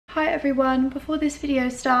Hi everyone, before this video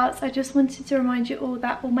starts I just wanted to remind you all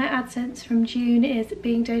that all my AdSense from June is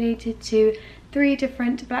being donated to 3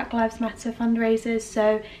 different Black Lives Matter fundraisers,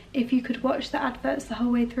 so if you could watch the adverts the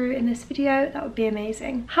whole way through in this video that would be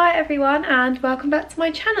amazing. Hi everyone and welcome back to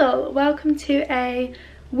my channel. Welcome to a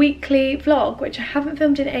weekly vlog which I haven't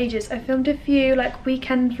filmed in ages. I filmed a few like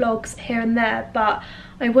weekend vlogs here and there, but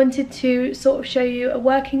I wanted to sort of show you a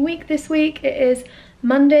working week this week. It is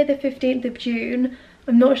Monday the 15th of June.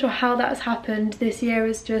 I'm not sure how that has happened. This year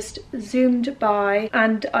has just zoomed by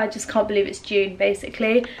and I just can't believe it's June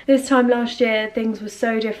basically. This time last year things were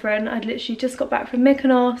so different. I'd literally just got back from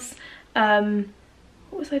Mykonos.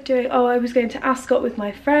 What was I doing? Oh, I was going to Ascot with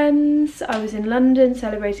my friends. I was in London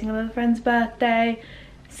celebrating another friend's birthday.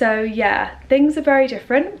 So yeah, things are very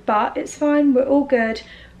different, but it's fine. We're all good.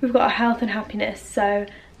 We've got our health and happiness, so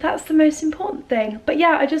that's the most important thing. But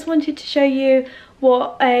yeah, I just wanted to show you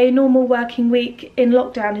what a normal working week in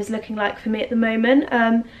lockdown is looking like for me at the moment,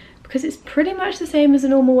 because it's pretty much the same as a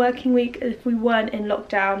normal working week if we weren't in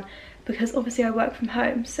lockdown, because obviously I work from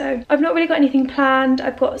home. So I've not really got anything planned.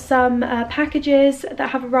 I've got some packages that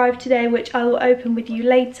have arrived today which I will open with you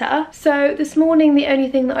later. So this morning the only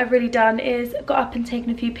thing that I've really done is got up and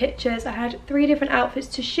taken a few pictures. I had 3 different outfits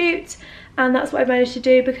to shoot and that's what I managed to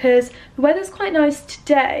do because the weather's quite nice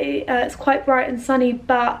today. It's quite bright and sunny,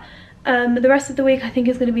 but the rest of the week I think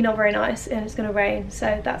is going to be not very nice and it's going to rain,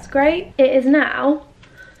 so that's great. It is now,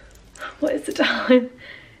 what is the time?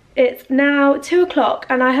 It's now 2 o'clock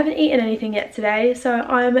and I haven't eaten anything yet today, so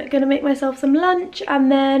I'm going to make myself some lunch and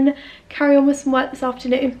then carry on with some work this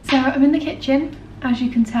afternoon. So I'm in the kitchen, as you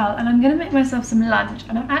can tell, and I'm going to make myself some lunch,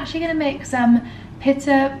 and I'm actually going to make some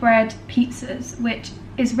pita bread pizzas, which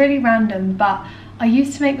is really random, but I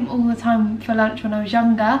used to make them all the time for lunch when I was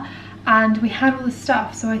younger and we had all the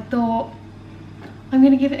stuff, so I thought I'm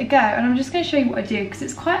going to give it a go, and I'm just going to show you what I do because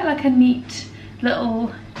it's quite like a neat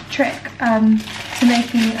little trick to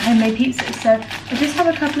making homemade pizzas. So I just have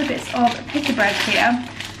a couple of bits of pita bread here.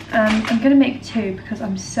 I'm going to make 2 because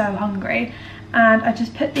I'm so hungry, and I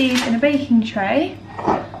just put these in a baking tray.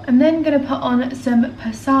 I'm then going to put on some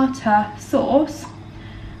passata sauce,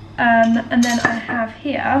 and then I have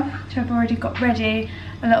here, which I've already got ready,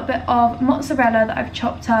 a little bit of mozzarella that I've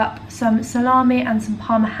chopped up, some salami and some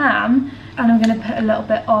parma ham, and I'm going to put a little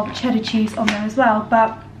bit of cheddar cheese on there as well.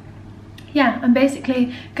 But yeah, I'm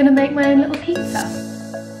basically going to make my own little pizza.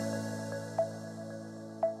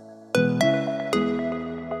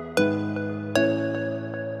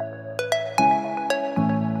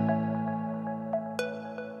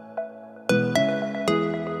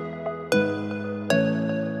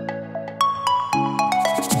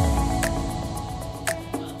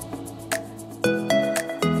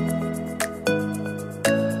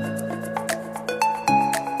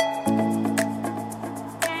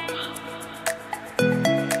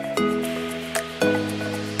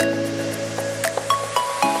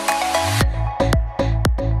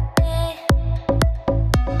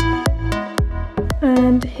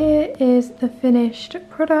 And here is the finished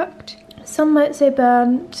product. Some might say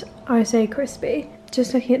burnt, I say crispy.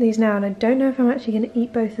 Just looking at these now and I don't know if I'm actually going to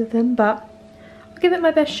eat both of them, but I'll give it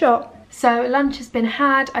my best shot. So lunch has been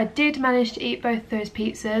had. I did manage to eat both those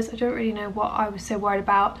pizzas. I don't really know what I was so worried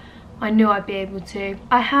about. I knew I'd be able to.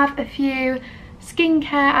 I have a few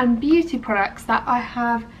skincare and beauty products that I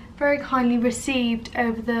have very kindly received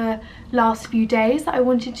over the last few days that I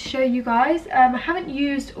wanted to show you guys. I haven't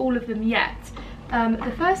used all of them yet.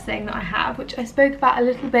 The first thing that I have, which I spoke about a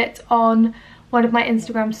little bit on one of my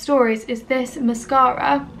Instagram stories, is this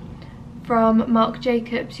mascara from Marc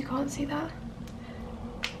Jacobs. You can't see that,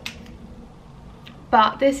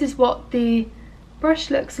 but this is what the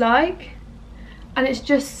brush looks like, and it's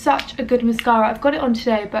just such a good mascara. I've got it on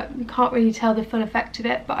today but you can't really tell the full effect of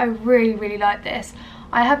it, but I really like this.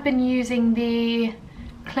 I have been using the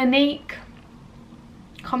Clinique,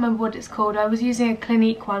 can't remember what it's called. I was using a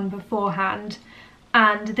Clinique one beforehand,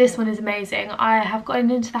 and this one is amazing. I have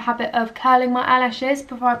gotten into the habit of curling my eyelashes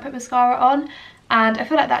before I put mascara on, and I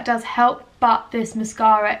feel like that does help, but this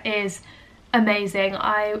mascara is amazing.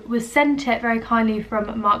 I was sent it very kindly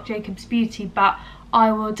from Marc Jacobs Beauty, but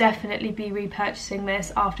I will definitely be repurchasing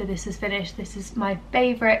this after this is finished. This is my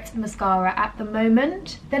favourite mascara at the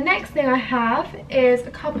moment. The next thing I have is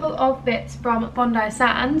a couple of bits from Bondi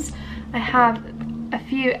Sands. I have a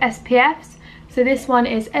few SPFs. So this one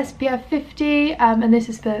is SPF 50 and this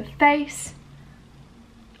is for face.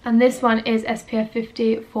 and this one is SPF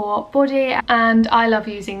 50 for body, and I love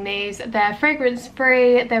using these. They're fragrance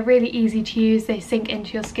free, they're really easy to use, they sink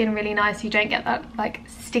into your skin really nice, you don't get that like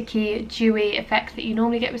sticky dewy effect that you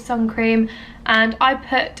normally get with sun cream. And I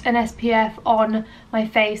put an SPF on my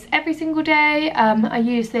face every single day. I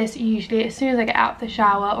use this usually as soon as I get out of the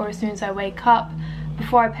shower or as soon as I wake up,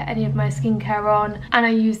 before I put any of my skincare on, and I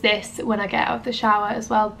use this when I get out of the shower as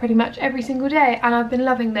well, pretty much every single day, and I've been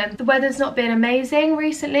loving them. The weather's not been amazing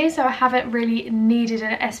recently, so I haven't really needed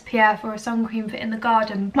an SPF or a sun cream for in the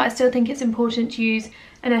garden, but I still think it's important to use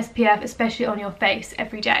an SPF, especially on your face,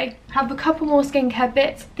 every day. I have a couple more skincare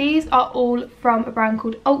bits. These are all from a brand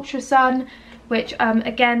called Ultrasun, which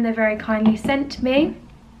again, they're very kindly sent to me.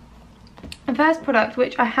 The first product,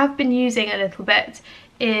 which I have been using a little bit,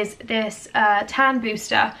 is this tan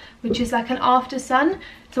booster, which is like an after sun.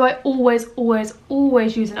 So I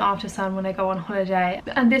always use an after sun when I go on holiday,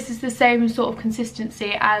 and this is the same sort of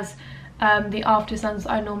consistency as the after suns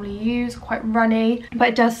I normally use, quite runny, but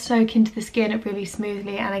it does soak into the skin really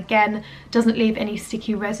smoothly, and again doesn't leave any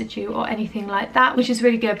sticky residue or anything like that, which is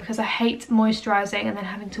really good because I hate moisturising and then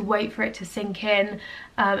having to wait for it to sink in,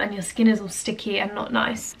 and your skin is all sticky and not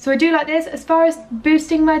nice. So I do like this. As far as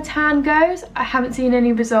boosting my tan goes, I haven't seen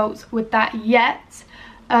any results with that yet,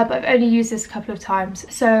 but I've only used this a couple of times,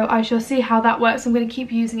 so I shall see how that works. I'm going to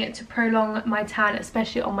keep using it to prolong my tan,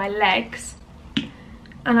 especially on my legs.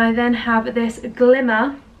 And I then have this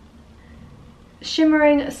Glimmer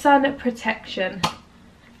Shimmering Sun Protection.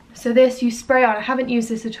 So this you spray on. I haven't used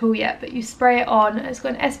this at all yet, but you spray it on. It's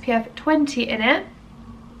got an SPF 20 in it.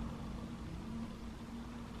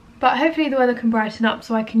 But hopefully the weather can brighten up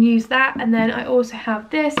so I can use that. And then I also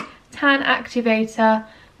have this Tan Activator,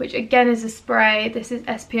 which again is a spray. This is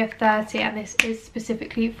SPF 30, and this is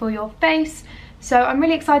specifically for your face. So I'm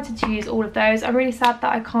really excited to use all of those. I'm really sad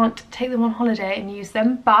that I can't take them on holiday and use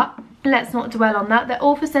them, but let's not dwell on that. They're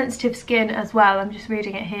all for sensitive skin as well. I'm just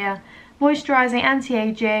reading it here. Moisturising,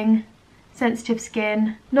 anti-aging, sensitive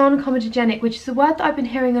skin, non-comedogenic, which is a word that I've been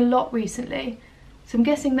hearing a lot recently. So I'm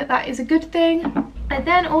guessing that that is a good thing. I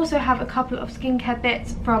then also have a couple of skincare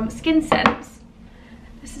bits from Skin Sense.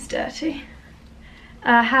 This is dirty.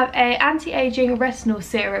 I have a anti-aging retinol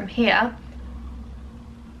serum here,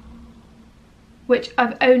 which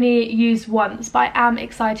I've only used once, but I am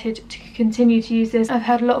excited to continue to use this. I've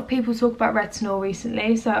heard a lot of people talk about retinol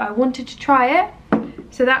recently, so I wanted to try it.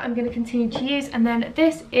 So that I'm going to continue to use. And then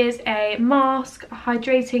this is a mask, a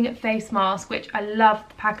hydrating face mask, which I love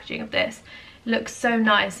the packaging of this. It looks so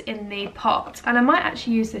nice in the pot, and I might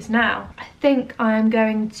actually use this now. I think I'm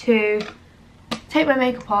going to take my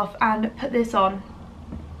makeup off and put this on.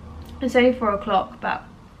 It's only 4 o'clock, but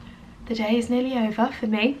the day is nearly over for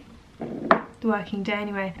me. The working day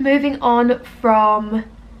anyway. Moving on from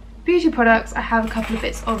beauty products, I have a couple of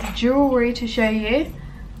bits of jewellery to show you.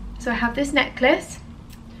 So I have this necklace.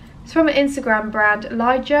 It's from an Instagram brand,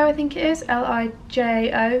 Lijo, I think it is,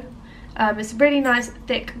 L-I-J-O. It's a really nice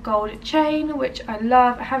thick gold chain, which I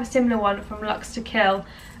love. I have a similar one from Lux to Kill,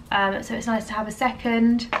 so it's nice to have a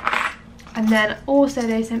second. And then also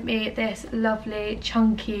they sent me this lovely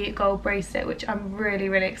chunky gold bracelet, which I'm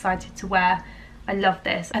really excited to wear. I love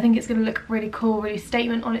this. I think it's going to look really cool, really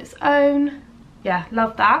statement on its own. Yeah,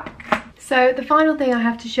 love that. So the final thing I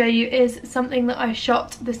have to show you is something that I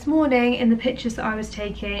shot this morning in the pictures that I was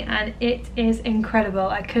taking, and it is incredible.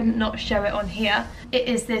 I couldn't not show it on here. It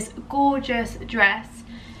is this gorgeous dress.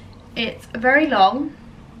 It's very long,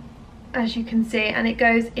 as you can see, and it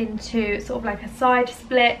goes into sort of like a side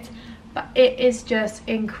split, but it is just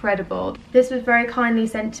incredible. This was very kindly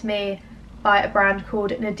sent to me by a brand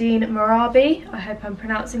called Nadine Merabi. I hope I'm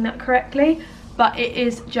pronouncing that correctly, but it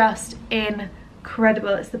is just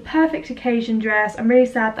incredible. It's the perfect occasion dress. I'm really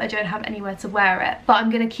sad that I don't have anywhere to wear it, but I'm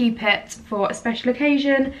going to keep it for a special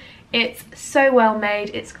occasion. It's so well made,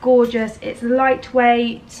 it's gorgeous, it's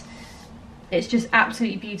lightweight, it's just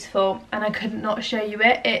absolutely beautiful, and I couldn't not show you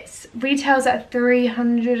it. It retails at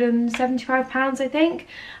 £375, I think,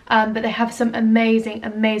 but they have some amazing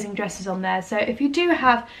dresses on there. So if you do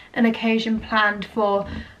have an occasion planned for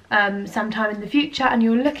sometime in the future and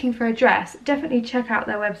you're looking for a dress, definitely check out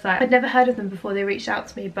their website. I'd never heard of them before they reached out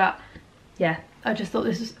to me, but yeah, I just thought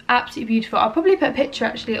this was absolutely beautiful. I'll probably put a picture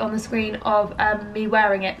actually on the screen of me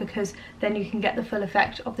wearing it, because then you can get the full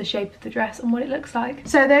effect of the shape of the dress and what it looks like.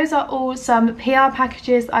 So those are all some PR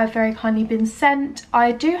packages I've very kindly been sent.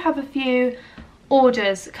 I do have a few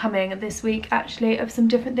orders coming this week actually of some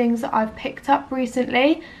different things that I've picked up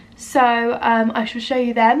recently. So I shall show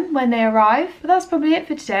you them when they arrive. But that's probably it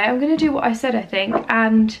for today. I'm going to do what I said, I think,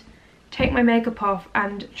 and take my makeup off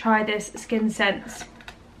and try this Skin Sense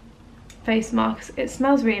face mask. It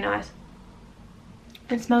smells really nice.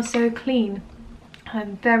 It smells so clean.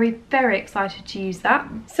 I'm very, very excited to use that.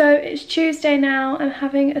 So it's Tuesday now. I'm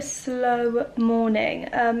having a slow morning.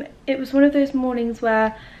 It was one of those mornings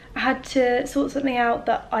where I had to sort something out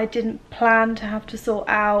that I didn't plan to have to sort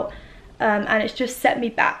out, and it's just set me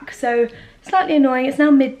back. So slightly annoying. It's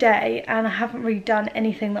now midday and I haven't really done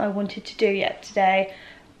anything that I wanted to do yet today,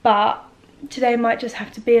 but today might just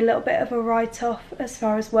have to be a little bit of a write-off as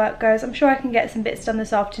far as work goes. I'm sure I can get some bits done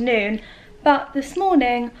this afternoon, but this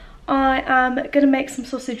morning I am going to make some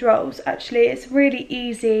sausage rolls. Actually, it's a really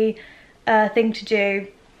easy thing to do.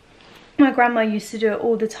 My grandma used to do it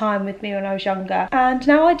all the time with me when I was younger, and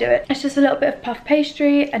now I do it. It's just a little bit of puff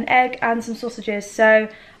pastry, an egg and some sausages. So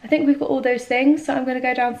I think we've got all those things, so I'm going to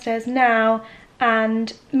go downstairs now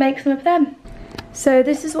and make some of them. So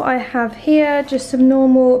this is what I have here, just some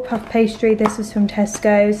normal puff pastry. This is from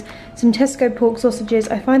Tesco's. Some Tesco pork sausages.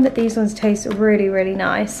 I find that these ones taste really, really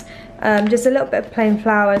nice. Just a little bit of plain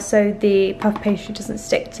flour so the puff pastry doesn't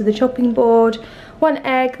stick to the chopping board. 1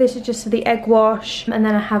 egg, this is just for the egg wash, and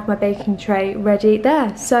then I have my baking tray ready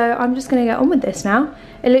there. So I'm just gonna get on with this now.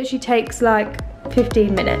 It literally takes like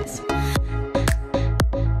 15 minutes.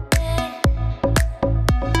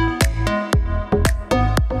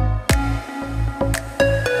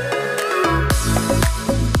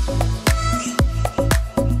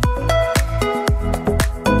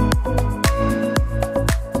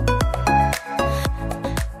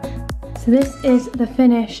 So this is the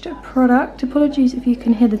finished product. Apologies if you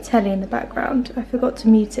can hear the telly in the background. I forgot to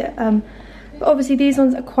mute it. But obviously these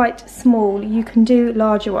ones are quite small. You can do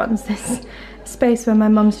larger ones. This space where my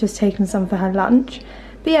mum's just taken some for her lunch.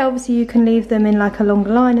 But yeah, obviously you can leave them in like a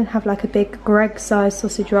longer line and have like a big Greg size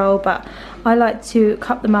sausage roll. But I like to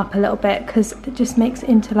cut them up a little bit because it just makes it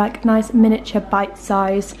into like nice miniature bite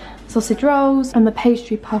size sausage rolls. And the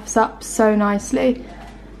pastry puffs up so nicely.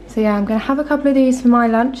 So yeah, I'm going to have a couple of these for my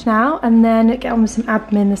lunch now and then get on with some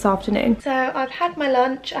admin this afternoon. So I've had my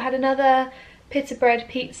lunch. I had another pita bread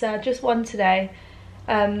pizza, just one today,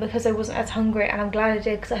 because I wasn't as hungry, and I'm glad I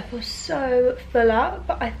did because I feel so full up.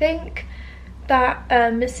 But I think that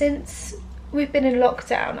since we've been in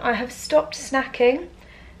lockdown, I have stopped snacking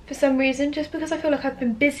for some reason, just because I feel like I've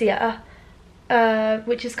been busier,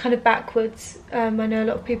 which is kind of backwards. I know a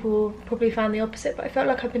lot of people probably found the opposite, but I felt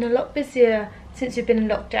like I've been a lot busier since we've been in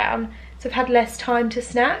lockdown, so I've had less time to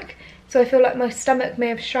snack, so I feel like my stomach may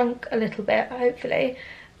have shrunk a little bit, hopefully,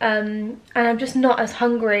 and I'm just not as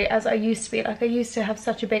hungry as I used to be. Like, I used to have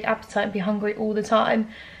such a big appetite and be hungry all the time,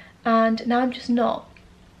 and now I'm just not.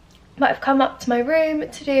 But I've come up to my room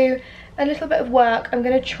to do a little bit of work. I'm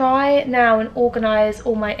going to try now and organise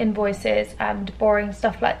all my invoices and boring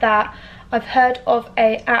stuff like that. I've heard of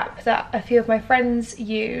an app that a few of my friends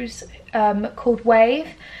use called Wave,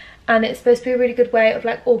 and it's supposed to be a really good way of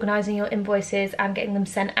like organising your invoices and getting them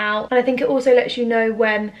sent out. And I think it also lets you know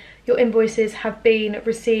when your invoices have been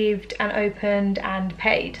received and opened and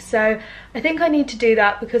paid. So I think I need to do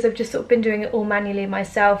that because I've just sort of been doing it all manually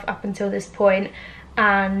myself up until this point,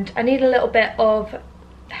 and I need a little bit of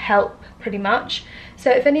help pretty much. So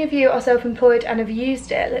if any of you are self-employed and have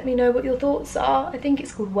used it, let me know what your thoughts are. I think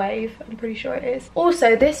it's called Wave, I'm pretty sure it is.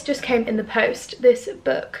 Also, this just came in the post, this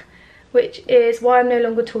book, which is Why I'm No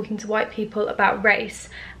Longer Talking to White People About Race.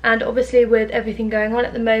 And obviously with everything going on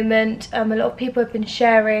at the moment, a lot of people have been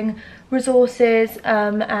sharing resources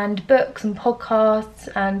and books and podcasts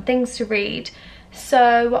and things to read.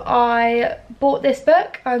 So I bought this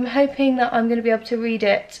book. I'm hoping that I'm going to be able to read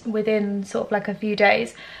it within sort of like a few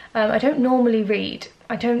days. I don't normally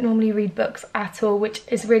read books at all, which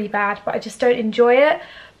is really bad, but I just don't enjoy it.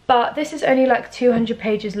 But this is only like 200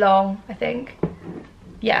 pages long, I think.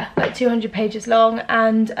 Yeah, like 200 pages long,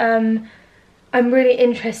 and I'm really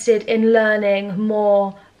interested in learning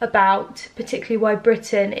more about particularly why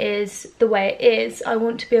Britain is the way it is. I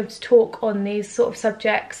want to be able to talk on these sort of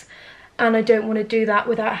subjects, and I don't want to do that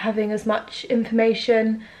without having as much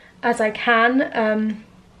information as I can.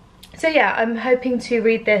 So yeah, I'm hoping to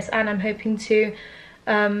read this, and I'm hoping to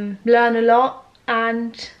learn a lot,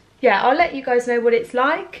 and yeah, I'll let you guys know what it's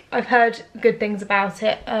like. I've heard good things about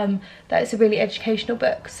it, that it's a really educational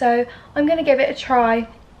book, so I'm going to give it a try.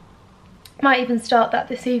 Might even start that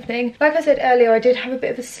this evening. Like I said earlier, I did have a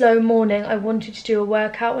bit of a slow morning. I wanted to do a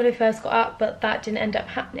workout when I first got up, but that didn't end up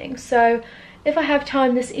happening. So if I have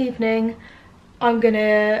time this evening, I'm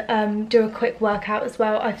gonna do a quick workout as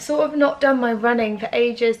well. I've sort of not done my running for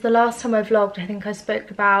ages. The last time I vlogged, I think I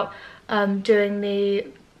spoke about doing the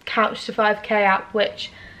Couch to 5K app,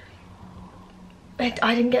 which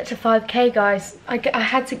I didn't get to 5k, guys. I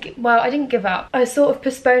had to, well, I didn't give up. I sort of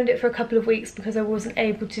postponed it for a couple of weeks because I wasn't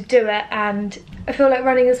able to do it, and I feel like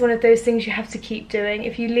running is one of those things you have to keep doing.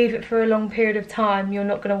 If you leave it for a long period of time, you're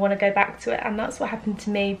not going to want to go back to it, and that's what happened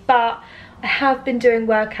to me. But I have been doing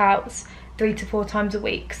workouts 3 to 4 times a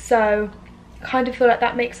week, so I kind of feel like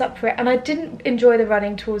that makes up for it. And I didn't enjoy the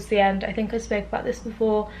running towards the end. I think I spoke about this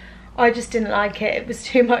before. I just didn't like it. It was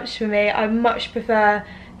too much for me. I much prefer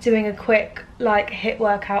doing a quick like HIIT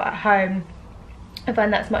workout at home. I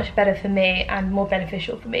find that's much better for me and more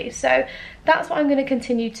beneficial for me. So that's what I'm going to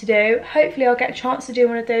continue to do. Hopefully I'll get a chance to do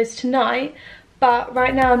one of those tonight, but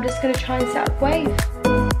right now I'm just going to try and set up Wave.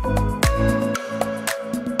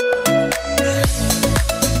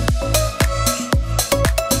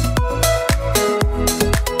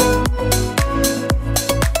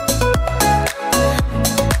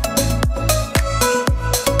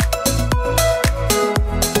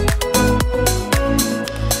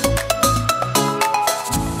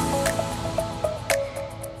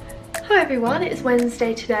 Everyone, it's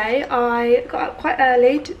Wednesday today. I got up quite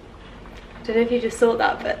early. Don't know if you just saw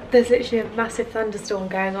that, but there's literally a massive thunderstorm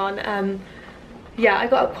going on. Yeah, I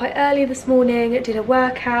got up quite early this morning, did a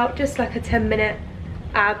workout, just like a 10-minute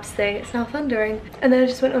abs thing. It's now thundering. And then I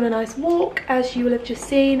just went on a nice walk, as you will have just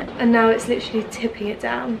seen, and now it's literally tipping it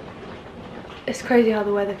down. It's crazy how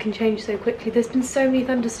the weather can change so quickly. There's been so many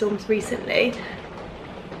thunderstorms recently.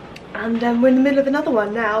 And we're in the middle of another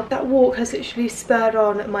one now. That walk has literally spurred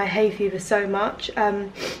on my hay fever so much,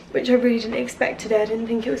 which I really didn't expect today. I didn't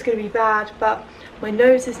think it was going to be bad, but my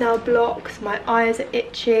nose is now blocked, my eyes are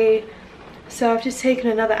itchy. So I've just taken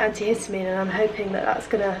another antihistamine and I'm hoping that that's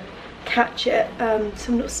going to catch it, so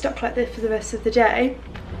I'm not stuck like this for the rest of the day.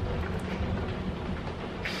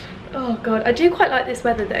 Oh god, I do quite like this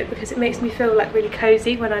weather though, because it makes me feel like really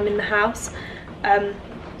cozy when I'm in the house.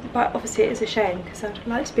 But obviously it is a shame because I'd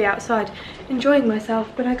like to be outside enjoying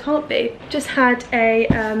myself, but I can't be. Just had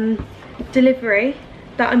a delivery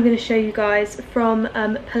that I'm going to show you guys from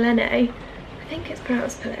Polene. I think it's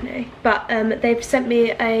pronounced Polene, but they've sent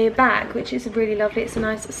me a bag which is really lovely. It's a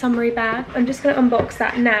nice summery bag. I'm just going to unbox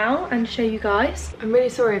that now and show you guys. I'm really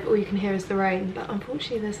sorry if all you can hear is the rain, but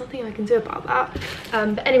unfortunately there's nothing I can do about that.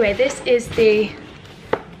 But anyway, this is the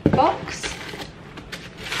box.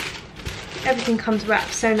 Everything comes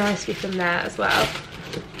wrapped so nicely from there as well.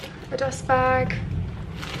 A dust bag.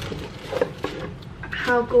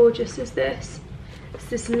 How gorgeous is this? It's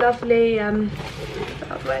this lovely,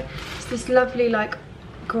 it's this lovely like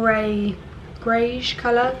greyish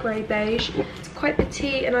colour, grey beige. It's quite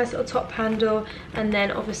petite, a nice little top handle, and then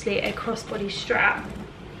obviously a crossbody strap.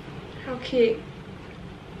 How cute.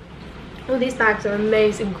 All these bags are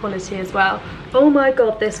amazing quality as well. Oh my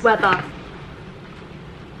god, this weather.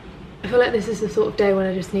 I feel like this is the sort of day when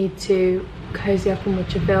I just need to cozy up and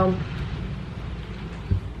watch a film.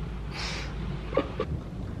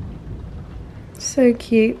 So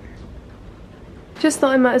cute. Just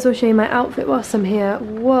thought I might as well show you my outfit whilst I'm here.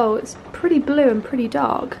 Whoa, it's pretty blue and pretty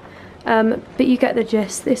dark. But you get the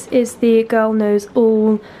gist. This is the Girl Knows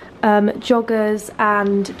All joggers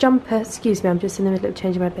and jumper. Excuse me, I'm just in the middle of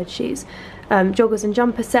changing my bed sheets. Joggers and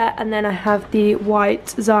jumper set, and then I have the white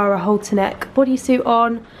Zara halter neck bodysuit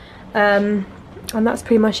on. And that's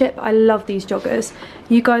pretty much it. But I love these joggers.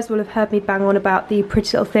 You guys will have heard me bang on about the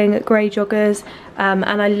Pretty Little Thing grey joggers, and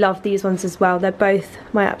I love these ones as well. They're both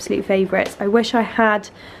my absolute favourites. I wish I had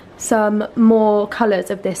some more colours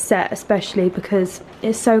of this set, especially because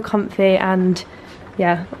it's so comfy, and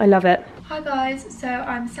yeah, I love it. Hi guys, so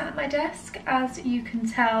I'm sat at my desk. As you can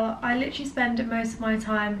tell, I literally spend most of my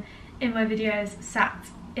time in my videos sat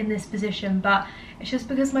in this position, but it's just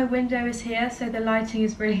because my window is here, so the lighting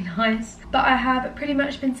is really nice. But I have pretty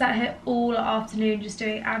much been sat here all afternoon just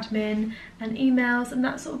doing admin and emails and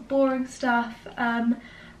that sort of boring stuff.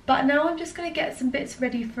 But now I'm just going to get some bits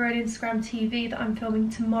ready for an Instagram TV that I'm filming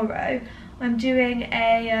tomorrow. I'm doing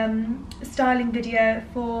a styling video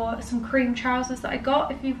for some cream trousers that I got.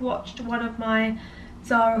 If you've watched one of my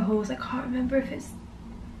Zara hauls, I can't remember if it's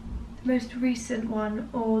the most recent one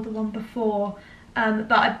or the one before.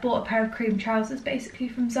 But I bought a pair of cream trousers basically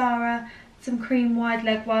from Zara, some cream wide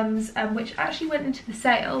leg ones, which actually went into the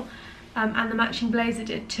sale, and the matching blazer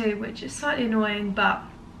did too, which is slightly annoying, but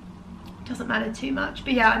doesn't matter too much.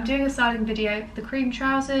 But yeah, I'm doing a styling video for the cream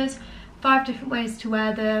trousers, 5 different ways to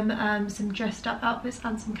wear them, some dressed up outfits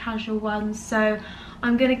and some casual ones. So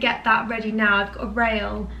I'm going to get that ready now. I've got a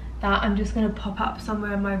rail that I'm just going to pop up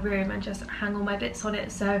somewhere in my room and just hang all my bits on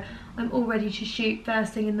it, so I'm all ready to shoot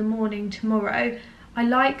first thing in the morning tomorrow. I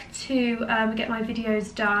like to get my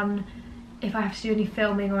videos done if I have to do any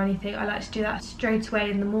filming or anything, I like to do that straight away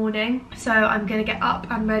in the morning. So I'm gonna get up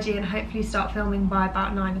and ready and hopefully start filming by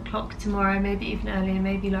about 9 o'clock tomorrow, maybe even earlier,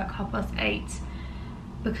 maybe like 8:30,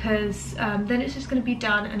 because then it's just going to be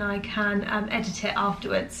done and I can edit it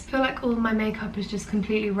afterwards. I feel like all my makeup is just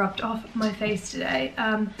completely rubbed off my face today.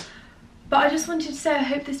 But I just wanted to say I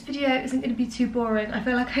hope this video isn't going to be too boring. I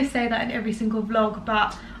feel like I say that in every single vlog,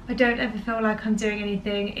 but I don't ever feel like I'm doing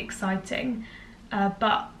anything exciting.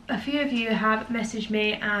 But a few of you have messaged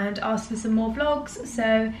me and asked for some more vlogs,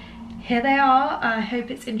 so here they are. I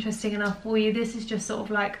hope it's interesting enough for you. This is just sort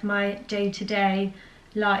of like my day-to-day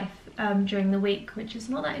life during the week, which is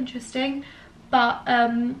not that interesting, but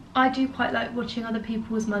I do quite like watching other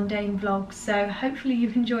people's mundane vlogs, so hopefully you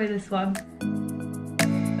enjoy this one.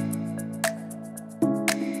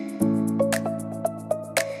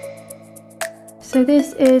 So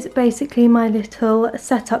this is basically my little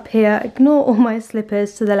setup here. Ignore all my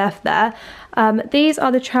slippers to the left there. These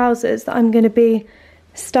are the trousers that I'm going to be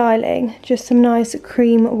styling. Just some nice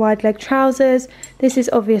cream wide leg trousers. This is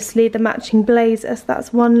obviously the matching blazer, so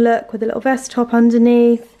that's one look with a little vest top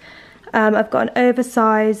underneath. I've got an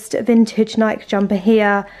oversized vintage Nike jumper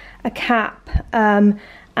here, a cap, and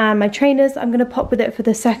my trainers I'm going to pop with it for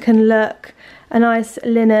the second look. A nice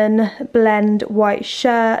linen blend white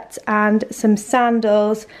shirt and some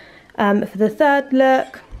sandals for the third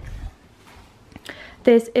look.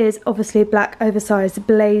 This is obviously a black oversized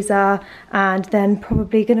blazer, and then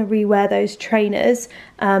probably going to rewear those trainers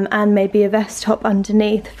and maybe a vest top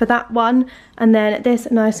underneath for that one. And then this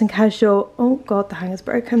nice and casual, oh god, the hanger's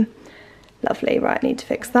broken. Lovely, right, I need to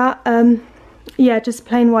fix that. Yeah, just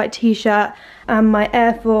plain white t-shirt and my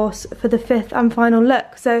Air Force for the fifth and final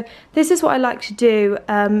look. So this is what I like to do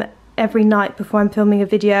every night before I'm filming a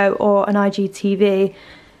video or an IGTV.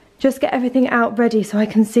 Just get everything out ready so I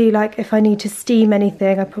can see, like, if I need to steam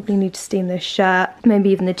anything. I probably need to steam this shirt,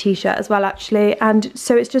 maybe even the t-shirt as well actually. And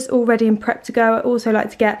so it's just all ready and prepped to go. I also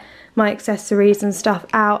like to get my accessories and stuff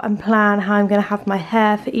out and plan how I'm going to have my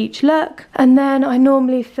hair for each look. And then I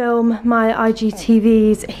normally film my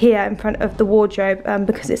IGTVs here in front of the wardrobe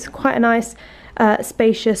because it's quite a nice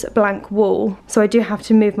spacious blank wall, so I do have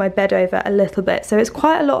to move my bed over a little bit, so it's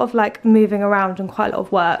quite a lot of like moving around and quite a lot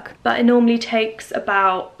of work. But it normally takes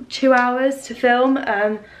about 2 hours to film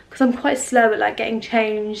because I'm quite slow at like getting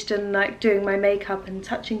changed and like doing my makeup and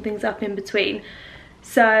touching things up in between.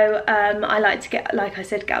 So I like to get, like I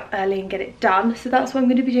said, get up early and get it done. So that's what I'm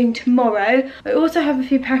going to be doing tomorrow. I also have a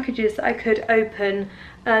few packages that I could open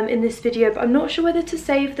in this video, but I'm not sure whether to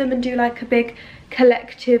save them and do like a big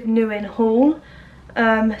collective new in haul.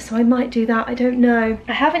 So I might do that, I don't know.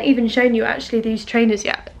 I haven't even shown you actually these trainers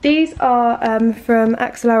yet. These are from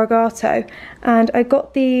Axel Arigato, and I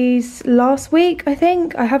got these last week, I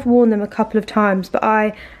think. I have worn them a couple of times, but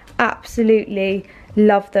I absolutely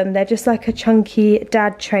love them. They're just like a chunky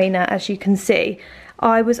dad trainer, as you can see.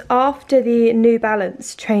 I was after the New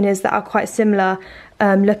Balance trainers that are quite similar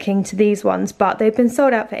looking to these ones, but they've been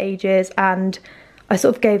sold out for ages and I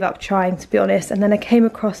sort of gave up trying, to be honest. And then I came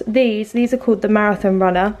across these. These are called the Marathon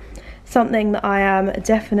Runner, something that I am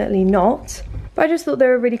definitely not. But I just thought they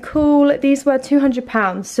were really cool. These were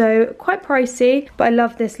 £200, so quite pricey, but I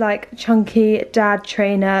love this like chunky dad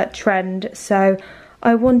trainer trend, so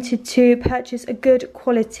I wanted to purchase a good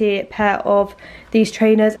quality pair of these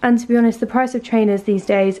trainers. And to be honest, the price of trainers these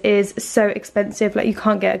days is so expensive. Like, you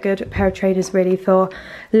can't get a good pair of trainers really for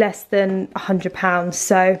less than £100.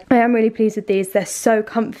 So I am really pleased with these. They're so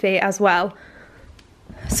comfy as well.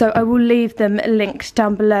 So I will leave them linked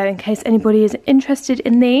down below in case anybody is interested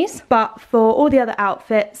in these. But for all the other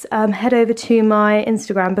outfits, head over to my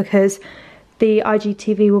Instagram because the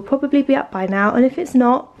IGTV will probably be up by now. And if it's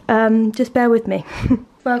not, just bear with me.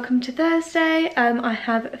 Welcome to Thursday. I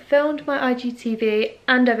have filmed my IGTV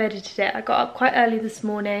and I've edited it. I got up quite early this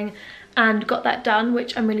morning and got that done,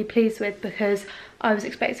 which I'm really pleased with because I was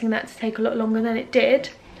expecting that to take a lot longer than it did.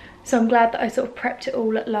 So I'm glad that I sort of prepped it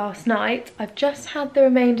all last night. I've just had the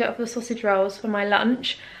remainder of the sausage rolls for my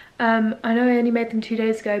lunch. I know I only made them 2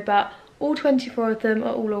 days ago, but all 24 of them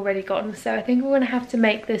are all already gone. So I think we're going to have to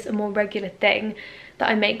make this a more regular thing that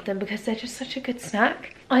I make them because they're just such a good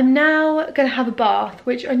snack. I'm now going to have a bath,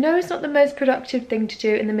 which I know is not the most productive thing to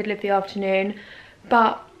do in the middle of the afternoon,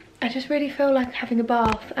 but I just really feel like having a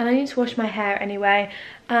bath and I need to wash my hair anyway.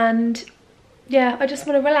 And yeah, I just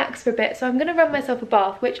want to relax for a bit. So I'm going to run myself a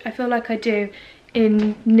bath, which I feel like I do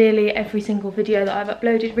in nearly every single video that I've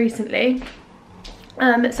uploaded recently. So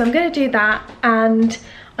I'm going to do that, and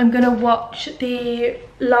I'm going to watch the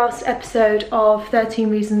last episode of 13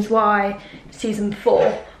 Reasons Why season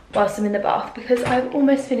 4, whilst I'm in the bath, because I've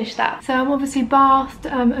almost finished that. So I'm obviously bathed,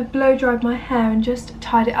 I've blow dried my hair and just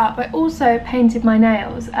tied it up. I also painted my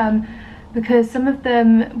nails because some of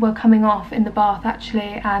them were coming off in the bath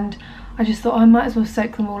actually, and I just thought I might as well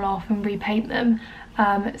soak them all off and repaint them.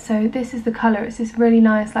 So this is the colour. It's this really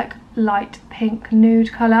nice like light pink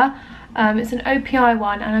nude colour. It's an OPI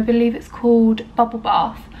one, and I believe it's called Bubble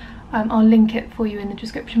Bath. I'll link it for you in the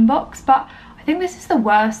description box, but I think this is the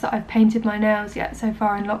worst that I've painted my nails yet so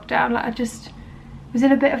far in lockdown. Like, I just was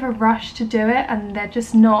in a bit of a rush to do it, and they're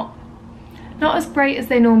just not as great as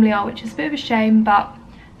they normally are, which is a bit of a shame, but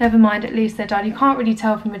never mind, at least they're done. You can't really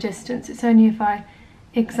tell from a distance. It's only if I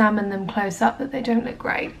examine them close up that they don't look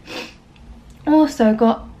great. Also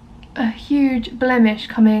got a huge blemish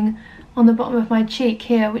coming on the bottom of my cheek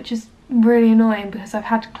here, which is really annoying because I've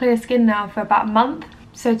had clear skin now for about a month.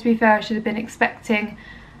 So to be fair, I should have been expecting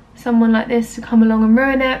someone like this to come along and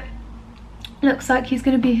ruin it. Looks like he's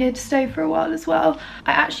going to be here to stay for a while as well.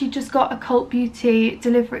 I actually just got a Cult Beauty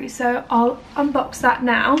delivery, so I'll unbox that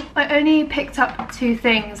now. I only picked up 2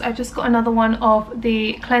 things. I just got another one of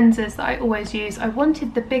the cleansers that I always use. I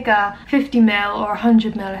wanted the bigger 50ml or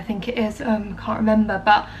 100ml, I think it is, can't remember,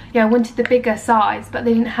 but yeah, I wanted the bigger size, but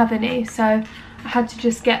they didn't have any, so I had to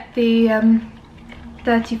just get the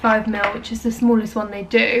 35ml, which is the smallest one they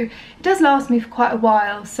do. It does last me for quite a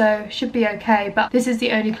while, so should be okay, but this is the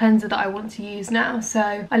only cleanser that I want to use now,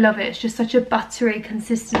 so I love it. It's just such a buttery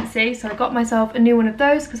consistency, so I got myself a new one of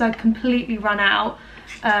those because I'd completely run out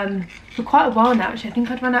for quite a while now. Actually, I think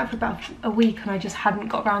I'd run out for about a week and I just hadn't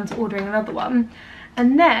got around to ordering another one.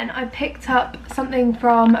 And then I picked up something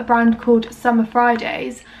from a brand called Summer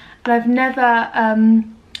Fridays, and I've never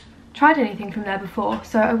tried anything from there before,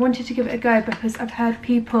 so I wanted to give it a go because I've heard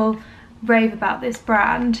people rave about this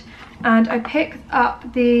brand. And I picked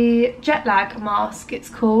up the jet lag mask, it's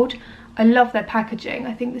called. I love their packaging.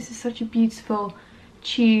 I think this is such a beautiful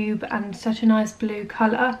tube and such a nice blue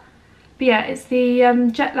colour. But yeah, it's the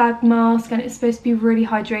jet lag mask, and it's supposed to be really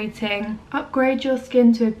hydrating. Upgrade your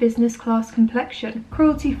skin to a business class complexion.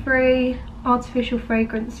 Cruelty free, artificial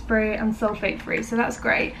fragrance free and sulfate free, so that's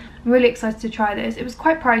great. I'm really excited to try this. It was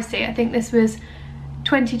quite pricey. I think this was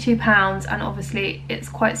 £22, and obviously it's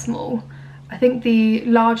quite small. I think the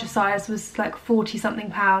larger size was like 40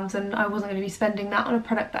 something pounds, and I wasn't going to be spending that on a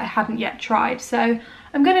product that I hadn't yet tried. So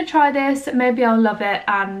I'm going to try this, maybe I'll love it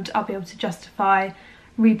and I'll be able to justify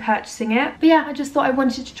repurchasing it. But yeah, I just thought I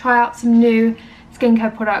wanted to try out some new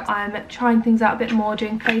skincare products. I'm trying things out a bit more,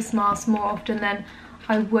 doing face masks more often than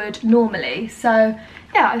I would normally, so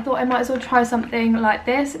yeah, I thought I might as well try something like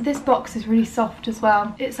this. This box is really soft as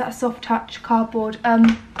well. It's that soft touch cardboard.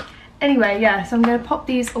 Anyway, yeah, so I'm going to pop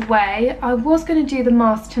these away. I was going to do the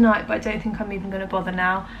mask tonight, but I don't think I'm even going to bother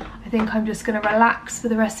now. I think I'm just going to relax for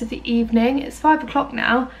the rest of the evening. It's 5 o'clock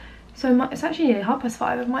now, so it's actually nearly 5:30.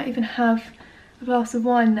 I might even have a glass of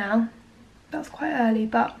wine now. That's quite early,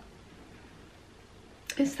 but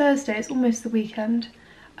it's Thursday, it's almost the weekend.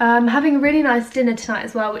 Having a really nice dinner tonight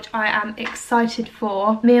as well, which I am excited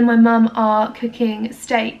for. Me and my mum are cooking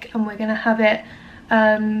steak, and we're going to have it,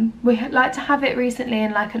 we like to have it recently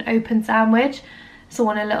in like an open sandwich, so I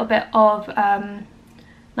want a little bit of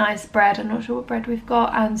nice bread, I'm not sure what bread we've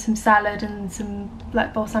got, and some salad and some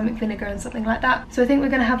like balsamic vinegar and something like that. So I think we're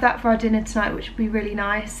going to have that for our dinner tonight, which would be really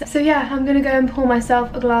nice. So yeah, I'm going to go and pour myself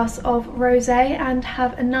a glass of rosé and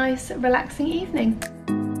have a nice relaxing evening.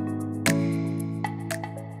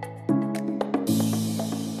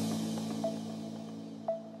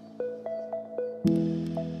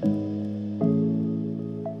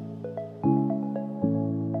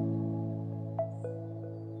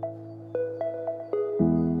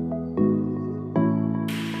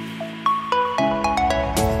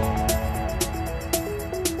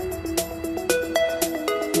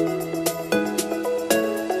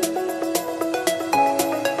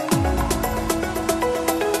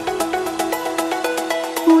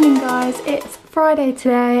 It's Friday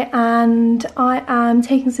today, and I am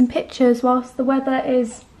taking some pictures whilst the weather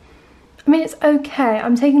is, I mean, it's okay.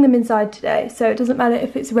 I'm taking them inside today, so it doesn't matter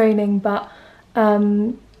if it's raining, but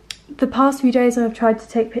the past few days when I've tried to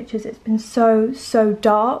take pictures, it's been so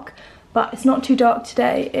dark, but it's not too dark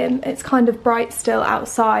today. It's kind of bright still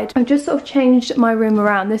outside. I've just sort of changed my room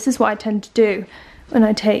around. This is what I tend to do when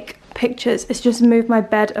I take pictures. It's just move my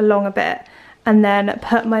bed along a bit and then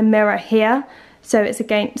put my mirror here, so it's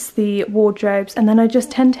against the wardrobes, and then I just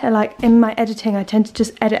tend to, like, in my editing, I tend to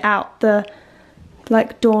just edit out the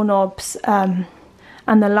like doorknobs and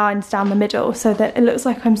the lines down the middle so that it looks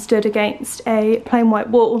like I'm stood against a plain white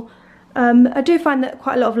wall. I do find that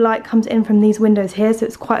quite a lot of light comes in from these windows here, so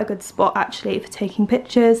it's quite a good spot actually for taking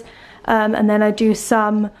pictures. and then I do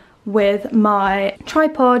some with my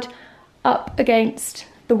tripod up against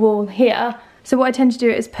the wall here. So what I tend to do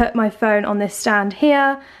is put my phone on this stand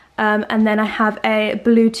here, and then I have a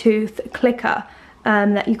Bluetooth clicker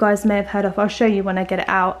that you guys may have heard of. I'll show you when I get it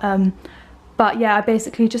out. But yeah, I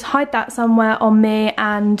basically just hide that somewhere on me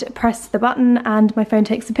and press the button and my phone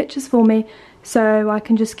takes the pictures for me. So I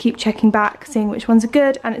can just keep checking back, seeing which ones are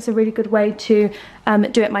good, and it's a really good way to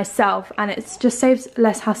do it myself, and it just saves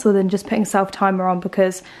less hassle than just putting self-timer on,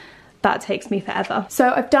 because that takes me forever.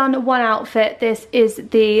 So I've done one outfit. This is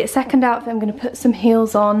the second outfit. I'm going to put some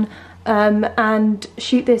heels on and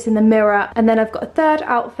shoot this in the mirror, and then I've got a third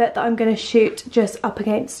outfit that I'm going to shoot just up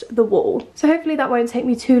against the wall. So hopefully that won't take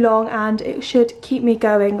me too long, and it should keep me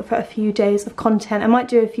going for a few days of content. I might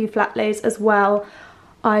do a few flat lays as well.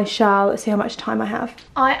 I shall see how much time I have.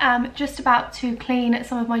 I am just about to clean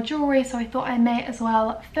some of my jewellery, so I thought I may as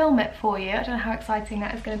well film it for you. I don't know how exciting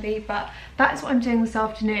that is going to be, but that is what I'm doing this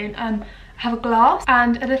afternoon. I have a glass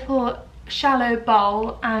and a little shallow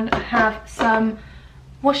bowl, and I have some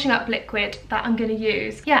washing up liquid that I'm going to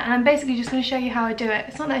use. Yeah, and I'm basically just going to show you how I do it.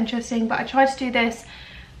 It's not that interesting, but I try to do this.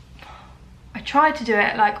 I try to do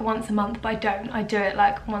it like once a month, but I don't. I do it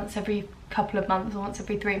like once every couple of months or once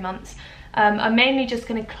every 3 months. I'm mainly just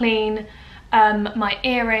going to clean my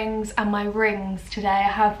earrings and my rings today. I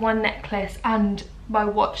have one necklace and my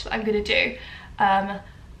watch that I'm going to do.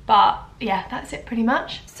 But yeah, that's it pretty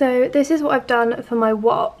much. So this is what I've done for my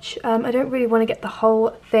watch. I don't really want to get the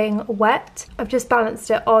whole thing wet. I've just balanced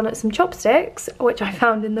it on some chopsticks, which I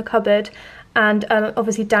found in the cupboard, and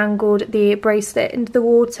obviously dangled the bracelet into the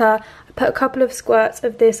water. I put a couple of squirts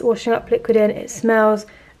of this washing up liquid in. It smells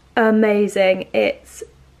amazing. It's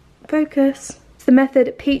focus. It's the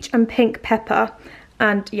Method Peach and Pink Pepper,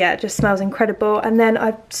 and yeah, it just smells incredible. And then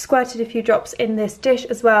I've squirted a few drops in this dish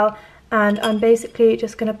as well, and I'm basically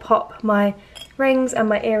just going to pop my rings and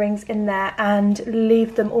my earrings in there and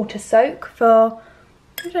leave them all to soak for,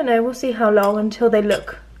 I don't know, we'll see how long, until they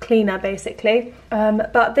look cleaner basically.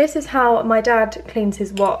 But this is how my dad cleans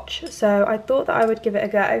his watch, so I thought that I would give it a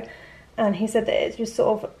go, and he said that it's just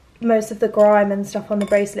sort of most of the grime and stuff on the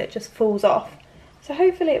bracelet just falls off. So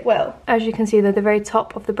hopefully it will. As you can see, the very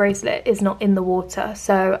top of the bracelet is not in the water.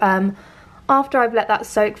 So after I've let that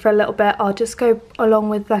soak for a little bit, I'll just go along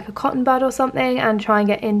with like a cotton bud or something and try and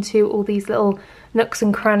get into all these little nooks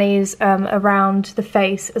and crannies around the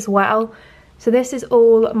face as well. So this is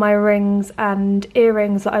all my rings and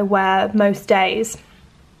earrings that I wear most days,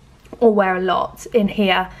 or wear a lot in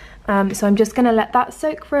here. So I'm just going to let that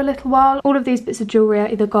soak for a little while. All of these bits of jewellery are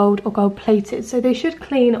either gold or gold plated, so they should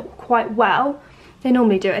clean quite well. They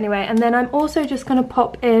normally do anyway. And then I'm also just going to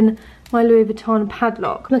pop in my Louis Vuitton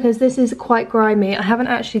padlock, because this is quite grimy. I haven't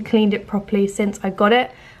actually cleaned it properly since I got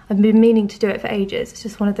it. I've been meaning to do it for ages. It's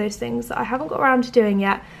just one of those things that I haven't got around to doing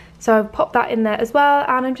yet. So I've popped that in there as well,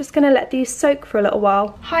 and I'm just going to let these soak for a little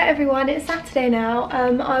while. Hi everyone, it's Saturday now.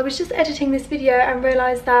 I was just editing this video and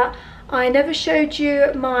realised that I never showed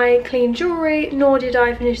you my clean jewellery, nor did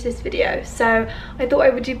I finish this video. So I thought I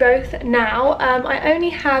would do both now. I only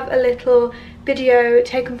have a little video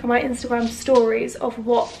taken from my Instagram stories of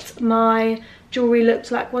what my jewellery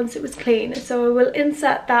looked like once it was clean, so I will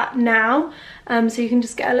insert that now, so you can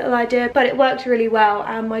just get a little idea. But it worked really well,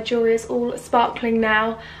 and my jewellery is all sparkling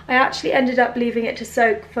now. I actually ended up leaving it to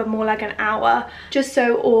soak for more like an hour, just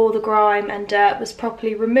so all the grime and dirt was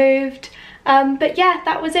properly removed. But yeah,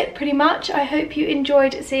 that was it pretty much. I hope you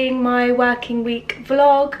enjoyed seeing my working week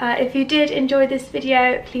vlog. If you did enjoy this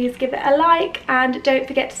video, please give it a like, and don't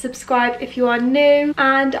forget to subscribe if you are new,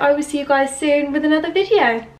 and I will see you guys soon with another video.